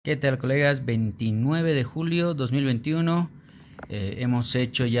¿Qué tal, colegas? 29 de julio 2021. Hemos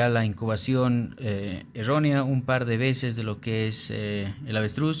hecho ya la incubación errónea un par de veces de lo que es el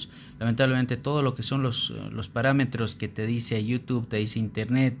avestruz. Lamentablemente todo lo que son los parámetros que te dice YouTube, te dice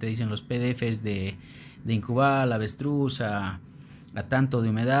internet, te dicen los PDFs de incubar al avestruz a tanto de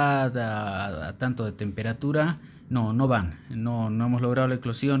humedad, a tanto de temperatura, no van. No hemos logrado la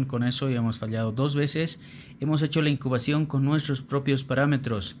eclosión con eso y hemos fallado dos veces. Hemos hecho la incubación con nuestros propios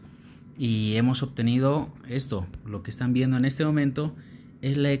parámetros y hemos obtenido esto. Lo que están viendo en este momento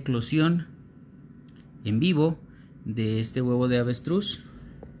es la eclosión en vivo de este huevo de avestruz.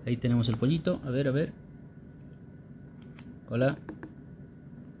 Ahí tenemos el pollito. A ver. Hola.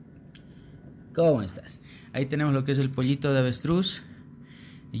 ¿Cómo estás? Ahí tenemos lo que es el pollito de avestruz.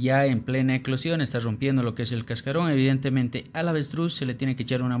 Ya en plena eclosión, está rompiendo lo que es el cascarón. Evidentemente al avestruz se le tiene que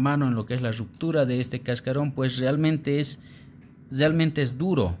echar una mano en lo que es la ruptura de este cascarón, pues realmente es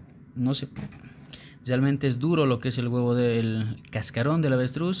duro. Realmente es duro lo que es el huevo del cascarón del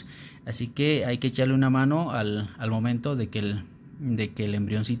avestruz, así que hay que echarle una mano al momento de que el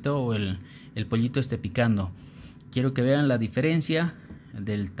embrioncito o el pollito esté picando. Quiero que vean la diferencia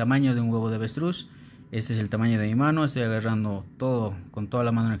del tamaño de un huevo de avestruz. Este es el tamaño de mi mano. Estoy agarrando todo con toda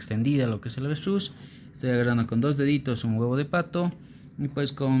la mano extendida, lo que es el avestruz. Estoy agarrando con dos deditos un huevo de pato y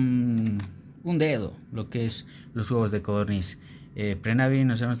pues con un dedo lo que es los huevos de codorniz. PRENAVI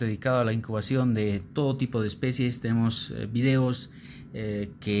nos hemos dedicado a la incubación de todo tipo de especies. Tenemos videos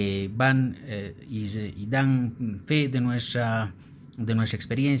que van y dan fe de nuestra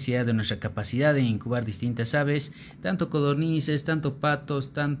experiencia, de nuestra capacidad de incubar distintas aves, tanto codornices, tanto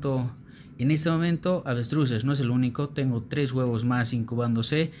patos, tanto... En este momento avestruces, no es el único, tengo 3 huevos más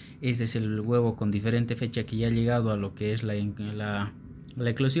incubándose. Este es el huevo con diferente fecha que ya ha llegado a lo que es la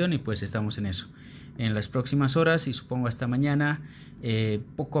eclosión y pues estamos en eso. En las próximas horas y supongo hasta mañana,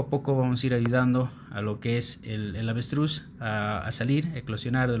 poco a poco vamos a ir ayudando a lo que es el avestruz a salir, a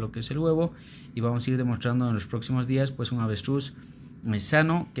eclosionar de lo que es el huevo, y vamos a ir demostrando en los próximos días pues un avestruz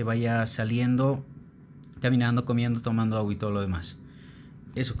sano que vaya saliendo, caminando, comiendo, tomando agua y todo lo demás.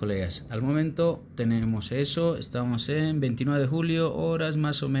 Eso, colegas, al momento tenemos eso. Estamos en 29 de julio, horas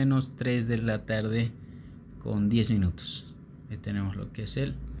más o menos 3 de la tarde con 10 minutos. Ahí tenemos lo que es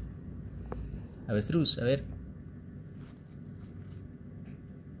el avestruz. A ver.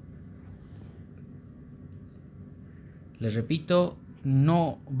 Les repito,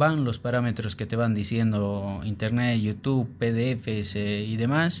 no van los parámetros que te van diciendo internet, YouTube, PDFs y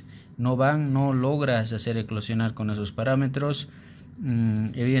demás. No logras hacer eclosionar con esos parámetros.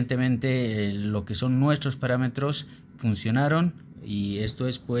 Evidentemente lo que son nuestros parámetros funcionaron, y esto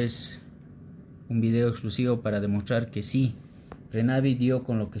es pues un video exclusivo para demostrar que sí, PRENAVI dio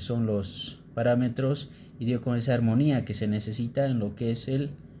con lo que son los parámetros y dio con esa armonía que se necesita en lo que es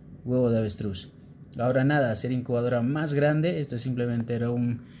el huevo de avestruz. Ahora nada, hacer incubadora más grande. Este simplemente era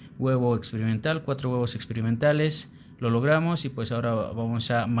un huevo experimental, 4 huevos experimentales. Lo logramos y pues ahora vamos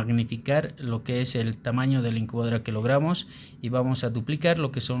a magnificar lo que es el tamaño de la incubadora que logramos y vamos a duplicar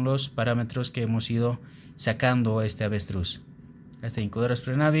lo que son los parámetros que hemos ido sacando a este avestruz. Esta incubadora es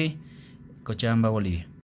PRENAVI, Cochabamba, Bolivia.